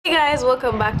Hey guys,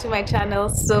 welcome back to my channel.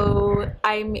 So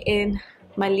I'm in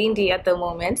Malindi at the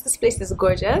moment. This place is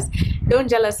gorgeous. Don't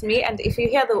jealous me, and if you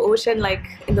hear the ocean like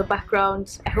in the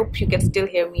background, I hope you can still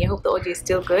hear me. I hope the audio is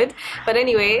still good. But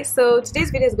anyway, so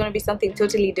today's video is going to be something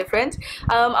totally different.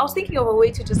 I was thinking of a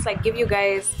way to just like give you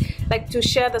guys like to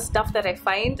share the stuff that I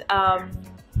find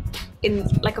in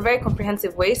like a very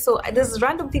comprehensive way. So there's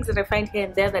random things that I find here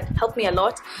and there that help me a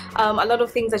lot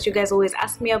of things that you guys always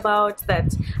ask me about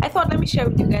that I thought let me share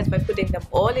with you guys by putting them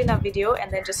all in a video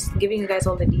and then just giving you guys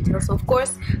all the details. So of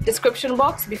course, description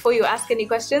box, before you ask any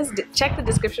questions, check the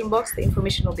description box, the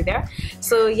information will be there.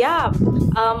 So yeah,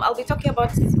 I'll be talking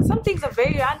about some things are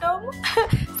very random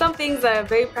some things are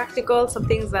very practical, some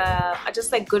things are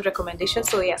just like good recommendations.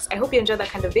 So yes, I hope you enjoy that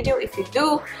kind of video. If you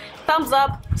do, thumbs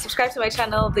up, subscribe to my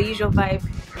channel, the usual vibe.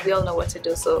 We all know what to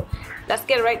do, so let's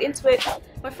get right into it.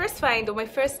 My first find, or my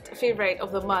first favorite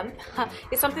of the month,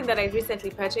 is something that I recently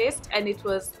purchased, and it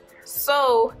was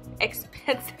so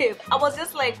expensive. I was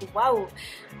just like, wow,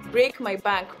 break my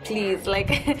bank please.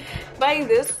 Like buying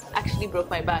this actually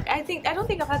broke my bank. I don't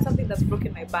think I've had something that's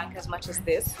broken my bank as much as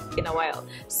this in a while.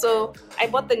 So I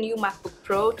bought the new Macbook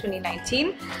Pro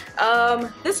 2019.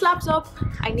 This laptop,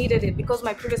 I needed it because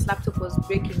my previous laptop was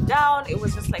breaking down. It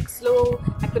was just like slow,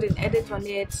 I couldn't edit on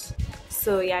it.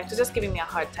 So yeah, it was just giving me a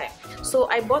hard time. So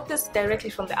I bought this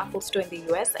directly from the Apple store in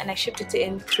the US and I shipped it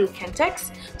in through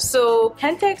Kentex. So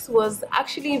Kentex was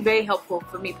actually very helpful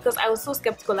for me because I was so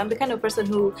skeptical. I'm the kind of person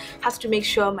who has to make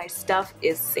sure my stuff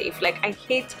is safe. Like I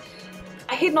hate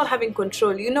not having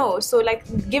control, you know. So like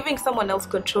giving someone else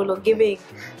control or giving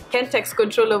Kentex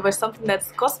control over something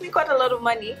that's cost me quite a lot of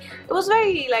money, it was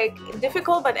very like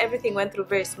difficult, but everything went through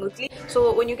very smoothly.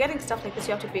 So when you're getting stuff like this,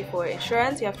 you have to pay for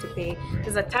insurance, you have to pay,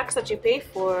 there's a tax that you pay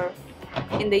for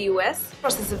in the US. The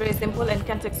process is very simple, and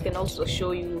Kentex can also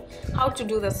show you how to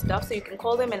do the stuff. So you can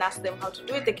call them and ask them how to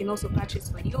do it. They can also purchase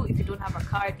for you. If you don't have a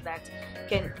card that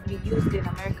can be used in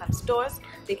American stores,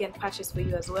 they can purchase for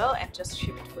you as well and just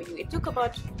ship it for you. It took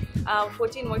about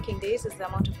 14 working days is the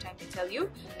amount of time they tell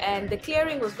you, and the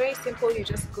clearing was very simple. You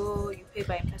just go, you pay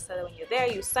by M-Pesa when you're there,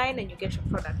 you sign, and you get your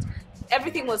product.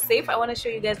 Everything was safe. I want to show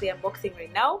you guys the unboxing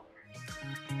right now.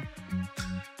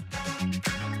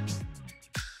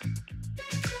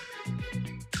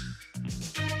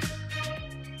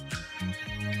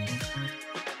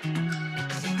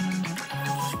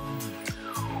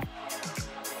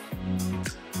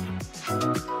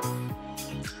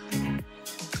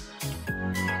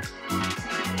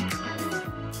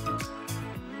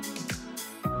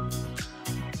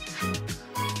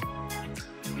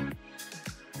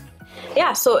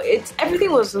 Yeah, so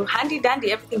everything was handy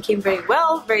dandy, everything came very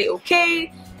well, very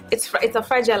okay. It's a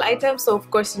fragile item, so of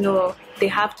course, you know, they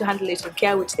have to handle it with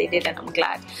care, which they did, and I'm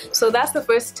glad. So that's the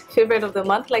first favorite of the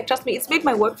month. Like trust me, it's made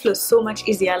my workflow so much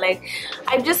easier. Like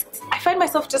I find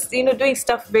myself just, you know, doing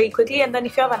stuff very quickly, and then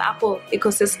if you have an Apple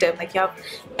ecosystem, like you have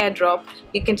AirDrop,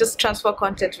 you can just transfer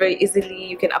content very easily,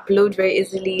 you can upload very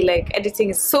easily. Like editing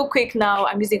is so quick now.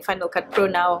 I'm using Final Cut Pro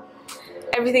now.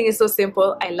 Everything is so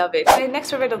simple. I love it. My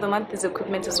next favorite of the month is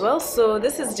equipment as well. So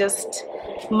this is just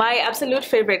my absolute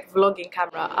favorite vlogging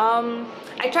camera.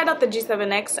 I tried out the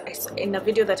G7X in a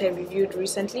video that I reviewed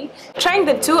recently. Trying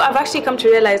the two, I've actually come to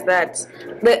realize that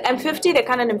the M50, the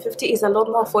Canon M50, is a lot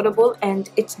more affordable, and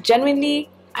it's genuinely,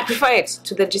 I prefer it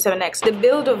to the G7X. The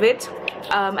build of it,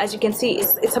 as you can see,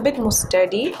 it's a bit more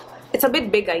sturdy. It's a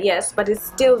bit bigger, yes, but it's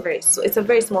still it's a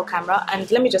very small camera. And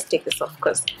let me just take this off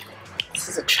because this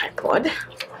is a tripod.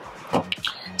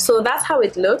 So that's how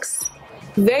it looks.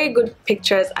 Very good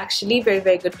pictures, actually,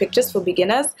 very good pictures for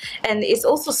beginners, and it's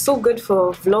also so good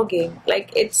for vlogging. Like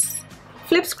it's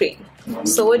flip screen,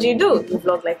 so what do? You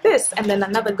vlog like this. And then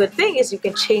another good thing is you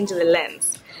can change the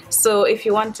lens. So if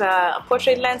you want a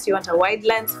portrait lens, you want a wide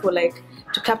lens for like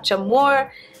to capture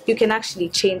more, you can actually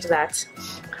change that.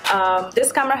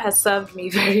 This camera has served me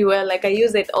very well. Like I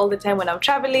use it all the time when I'm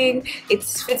traveling. It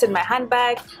fits in my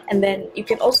handbag. And then you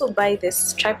can also buy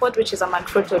this tripod, which is a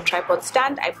Manfrotto tripod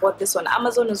stand. I bought this on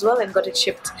Amazon as well and got it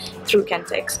shipped through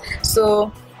Kentex.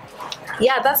 So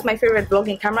yeah, that's my favorite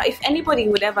vlogging camera. If anybody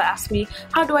would ever ask me,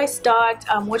 how do I start,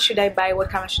 what should I buy, what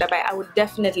camera should I buy, I would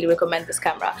definitely recommend this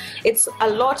camera. It's a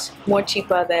lot more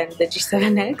cheaper than the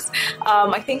G7X.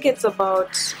 I think it's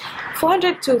about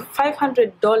 $400 to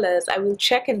 $500. I will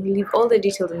check and leave all the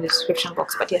details in the description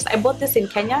box. But yes, I bought this in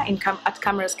Kenya, at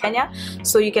Cameras Kenya.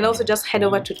 So you can also just head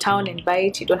over to town and buy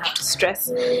it. You don't have to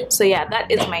stress. So yeah, that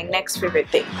is my next favorite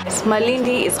thing.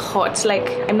 Malindi is hot. Like,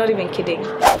 I'm not even kidding.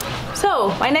 So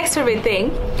my next favorite thing,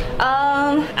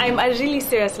 I'm a really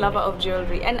serious lover of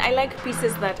jewelry, and I like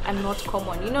pieces that are not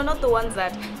common, you know, not the ones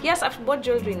that, yes, I've bought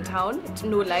jewelry in town,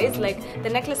 no lies, like the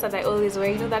necklace that I always wear,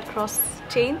 you know, that cross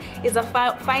chain is a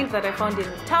find that I found in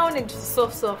town. It's so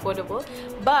affordable,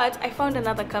 but I found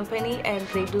another company and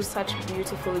they do such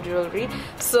beautiful jewelry.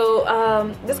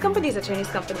 So this company is a Chinese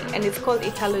company and it's called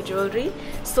Italo Jewelry.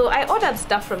 So I ordered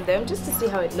stuff from them just to see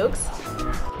how it looks.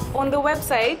 On the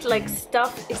website, like,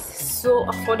 stuff is so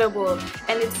affordable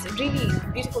and it's really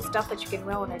beautiful stuff that you can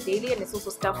wear on a daily, and it's also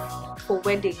stuff for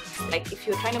weddings. Like if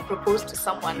you're trying to propose to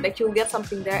someone, like you'll get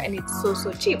something there and it's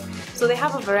so cheap. So they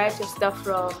have a variety of stuff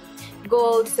from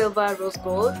gold, silver, rose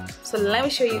gold. So let me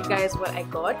show you guys what I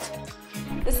got.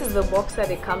 This is the box that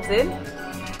it comes in,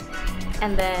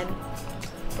 and then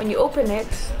when you open it,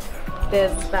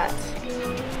 there's that.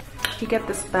 You get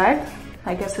this bag.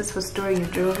 I guess it's for storing your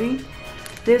jewelry.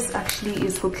 This actually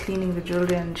is for cleaning the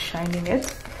jewelry and shining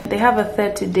it. They have a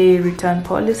 30-day return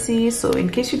policy, so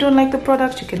in case you don't like the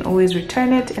product, you can always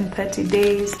return it in 30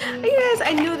 days. Yes,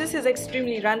 I know this is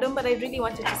extremely random, but I really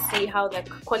wanted to see how the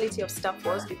quality of stuff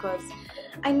was, because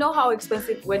I know how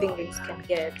expensive wedding rings can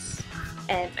get.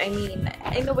 And I mean,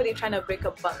 ain't nobody trying to break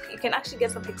a buck. You can actually get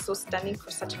something so stunning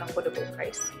for such an affordable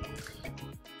price.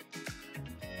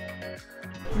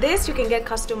 This you can get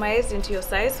customized into your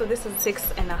size, so this is 6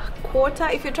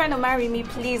 1/4. If you're trying to marry me,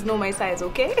 please know my size,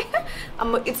 okay?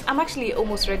 I'm actually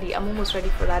almost ready. I'm almost ready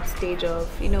for that stage of,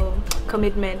 you know,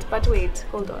 commitment. But wait,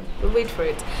 hold on, we'll wait for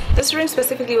it. This ring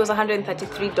specifically was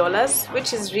 $133,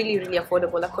 which is really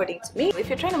affordable according to me. If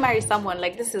you're trying to marry someone,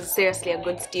 like, this is seriously a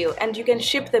good steal, and you can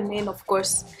ship them in, of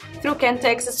course, through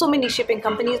Kentex. There's so many shipping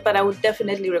companies, but I would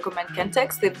definitely recommend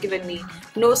Kentex. They've given me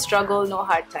no struggle, no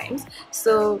hard times.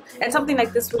 So, and something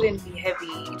like this wouldn't be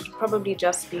heavy. It would probably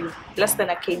just be less than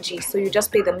a kg, so you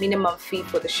just pay the minimum fee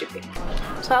for the shipping.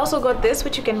 So I also got this,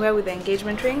 which you can wear with the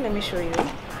engagement ring. Let me show you.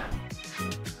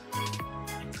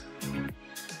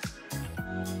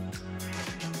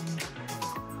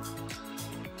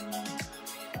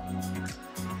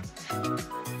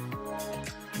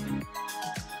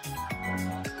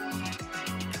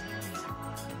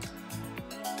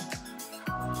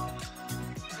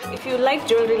 If you like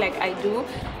jewelry like I do,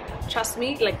 trust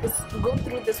me, like, this, go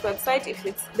through this website. If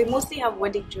it's, they mostly have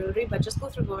wedding jewelry, but just go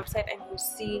through the website and you'll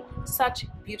see such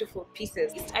beautiful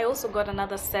pieces. I also got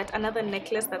another set, another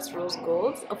necklace that's rose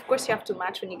gold. Of course you have to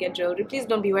match when you get jewelry. Please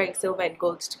don't be wearing silver and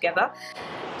gold together.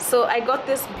 So I got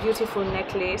this beautiful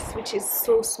necklace, which is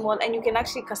so small, and you can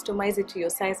actually customize it to your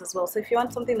size as well. So if you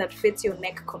want something that fits your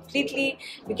neck completely,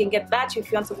 you can get that. If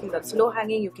you want something that's low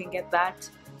hanging, you can get that.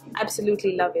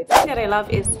 Absolutely love it. The thing that I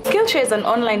love is Skillshare is an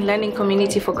online learning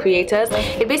community for creators.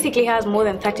 It basically has more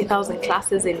than 30,000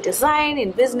 classes in design,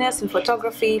 in business, in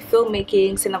photography,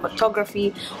 filmmaking,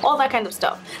 cinematography, all that kind of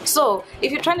stuff. So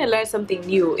if you're trying to learn something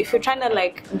new, if you're trying to,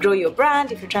 like, grow your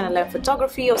brand, if you're trying to learn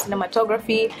photography or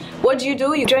cinematography, what do?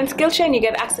 You join Skillshare and you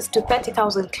get access to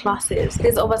 30,000 classes.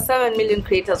 There's over 7 million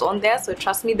creators on there, so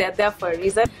trust me, they're there for a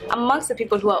reason. Amongst the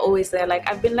people who are always there, like,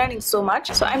 I've been learning so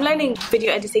much. So I'm learning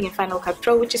video editing in Final Cut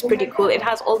Pro, which is pretty cool. It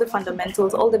has all the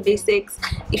fundamentals, all the basics,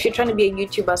 if you're trying to be a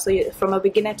YouTuber, so you're from a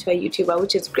beginner to a YouTuber,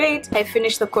 which is great. I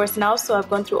finished the course now, so I've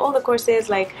gone through all the courses,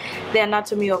 like the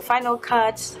anatomy of Final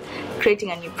Cut, creating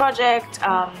a new project,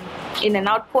 in and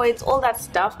out points, all that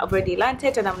stuff. I've already learned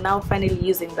it and I'm now finally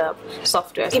using the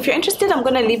software. If you're interested, I'm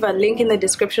gonna leave a link in the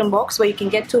description box where you can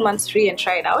get 2 months free and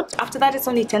try it out. After that, it's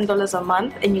only $10 a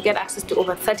month and you get access to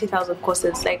over 30,000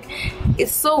 courses. Like,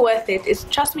 it's so worth it.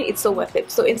 Trust me, it's so worth it.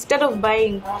 So instead of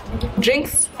buying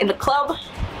drinks in the club,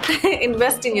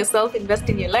 invest in yourself, invest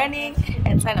in your learning,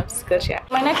 and sign up to Skillshare.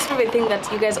 My next favorite thing that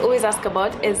you guys always ask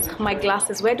about is my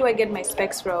glasses. Where do I get my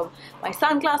specs from? My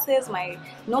sunglasses, my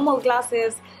normal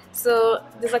glasses. So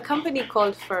there's a company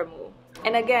called Firmo.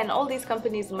 And again, all these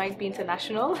companies might be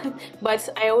international, but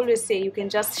I always say you can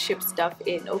just ship stuff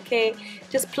in, okay?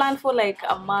 Just plan for like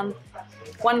a month,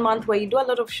 1 month where you do a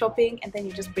lot of shopping and then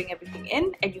you just bring everything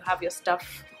in and you have your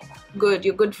stuff good.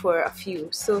 You're good for a few.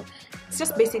 So it's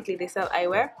just basically they sell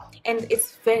eyewear and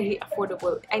it's very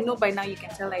affordable. I know by now you can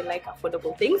tell I like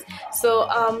affordable things. So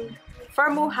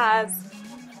Firmo has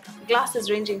glasses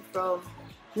ranging from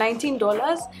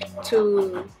 $19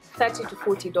 to $30 to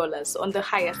 $40 on the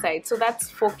higher side, so that's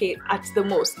 4K at the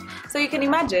most. So you can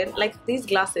imagine, like, these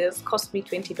glasses cost me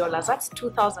 $20. That's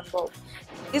 2,000 bob.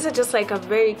 These are just like a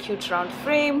very cute round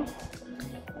frame,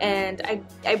 and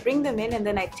I bring them in and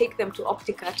then I take them to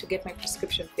Optica to get my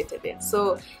prescription fitted in.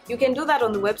 So you can do that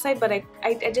on the website, but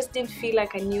I just didn't feel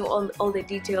like I knew all the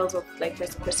details of like the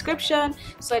prescription,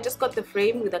 so I just got the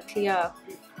frame with a clear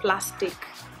plastic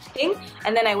thing,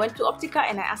 and then I went to Optica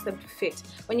and I asked them to fit.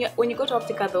 When you go to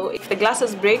Optica though, if the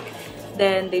glasses break,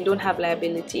 then they don't have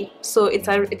liability, so it's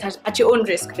at your own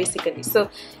risk basically. So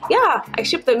yeah, I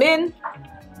shipped them in.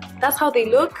 That's how they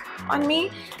look on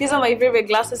me. These are my favorite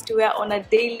glasses to wear on a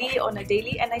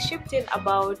daily, and I shipped in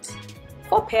about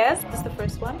 4 pairs. This is the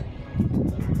first one.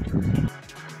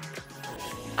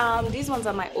 These ones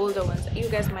are my older ones. You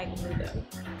guys might know them,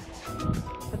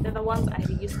 but they're the ones I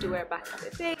used to wear back in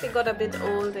the day. They got a bit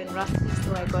old and rusty,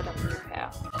 so I got a new pair.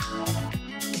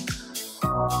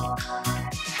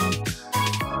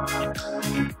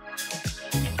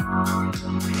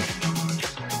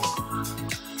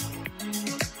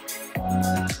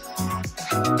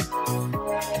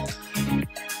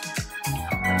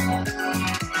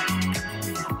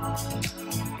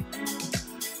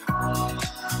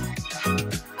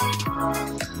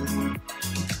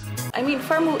 I mean,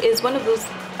 Farmu is one of those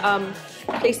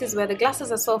places where the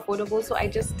glasses are so affordable, so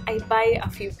I buy a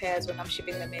few pairs when I'm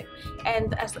shipping them in,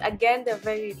 and again they're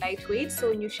very lightweight, so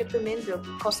when you ship them in they'll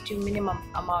cost you minimum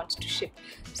amount to ship.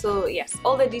 So yes,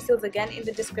 all the details again in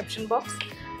the description box.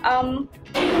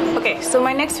 Okay, so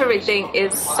my next favorite thing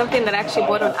is something that I actually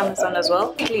bought on Amazon as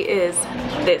well. It is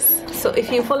this. So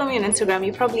if you follow me on Instagram,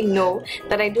 you probably know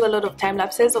that I do a lot of time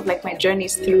lapses of like my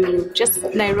journeys through just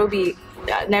Nairobi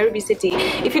city.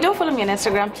 If you don't follow me on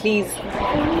Instagram, please,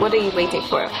 what are you waiting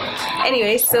for?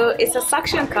 Anyway, so it's a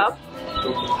suction cup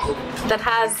that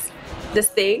has this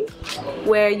thing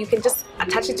where you can just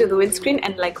attach it to the windscreen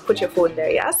and like put your phone there.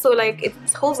 Yeah, so like it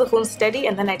holds the phone steady,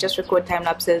 and then I just record time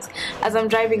lapses as I'm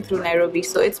driving through Nairobi.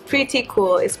 So it's pretty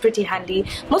cool, it's pretty handy.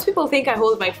 Most people think I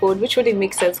hold my phone, which wouldn't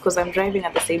make sense because I'm driving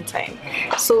at the same time.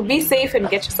 So be safe and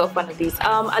get yourself one of these.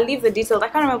 I'll leave the details. I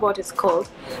can't remember what it's called,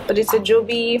 but it's a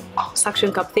Joby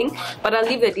suction cup thing, but I'll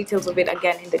leave the details of it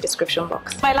again in the description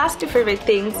box. My last two favorite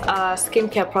things are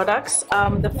skincare products.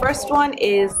 The first one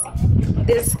is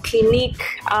this Clinique,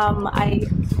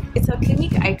 it's a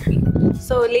Clinique eye cream.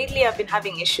 So lately I've been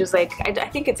having issues, like I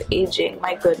think it's aging.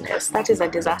 My goodness, that is a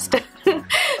disaster.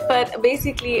 But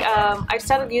basically I've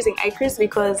started using eye creams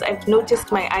because I've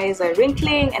noticed my eyes are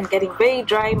wrinkling and getting very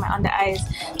dry, my under eyes.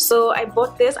 So I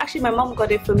bought this. Actually my mom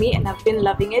got it for me and I've been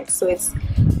loving it, so it's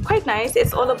quite nice.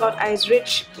 It's all about eyes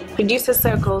rich, reduces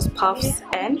circles, puffs,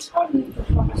 and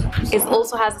it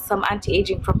also has some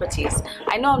anti-aging properties.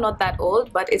 I know I'm not that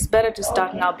old, but it's better to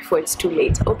start now before it's too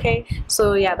late. Okay,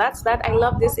 so yeah, that's that. I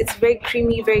love this. It's very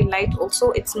creamy, very light.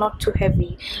 Also, it's not too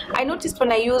heavy. I noticed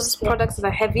when I use products that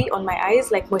are heavy on my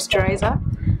eyes, like moisturizer,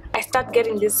 I start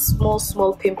getting these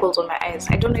small pimples on my eyes.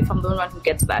 I don't know if I'm the only one who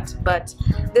gets that, but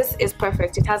this is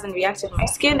perfect. It hasn't reacted to my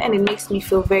skin and it makes me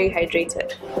feel very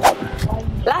hydrated.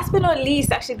 Last but not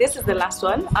least, actually this is the last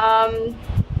one.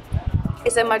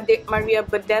 It's a Maria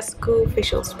Badescu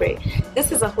facial spray.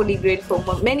 This is a holy grail for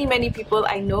many people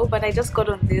I know, but I just got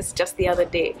on this just the other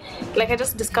day. Like I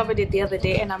just discovered it the other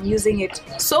day and I'm using it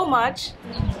so much.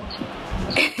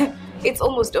 It's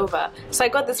almost over. So I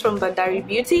got this from Bandari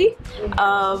Beauty.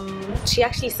 She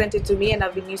actually sent it to me and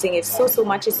I've been using it so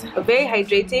much. It's very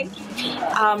hydrating.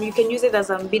 You can use it as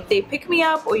a midday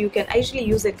pick-me-up, or you can actually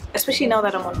use it, especially now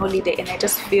that I'm on holiday and I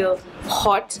just feel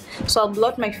hot. So I'll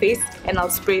blot my face and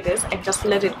I'll spray this and just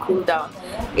let it cool down.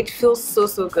 It feels so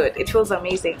good. It feels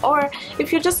amazing. Or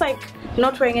if you're just like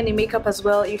not wearing any makeup as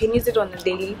well, you can use it on a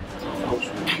daily.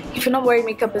 If you're not wearing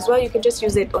makeup as well, you can just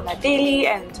use it on a daily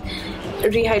and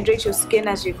rehydrate your skin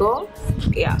as you go.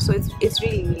 Yeah, so it's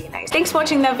really nice. Thanks for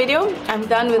watching that video. I'm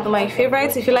done with my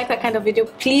favorites. If you like that kind of video,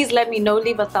 please let me know.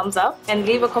 Leave a thumbs up and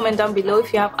leave a comment down below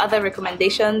if you have other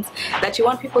recommendations that you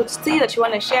want people to see, that you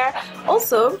want to share.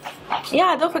 Also,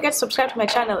 yeah, don't forget to subscribe to my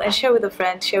channel and share with a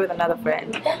friend, share with another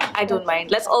friend. I don't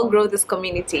mind. Let's all grow this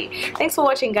community. Thanks for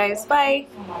watching, guys. Bye.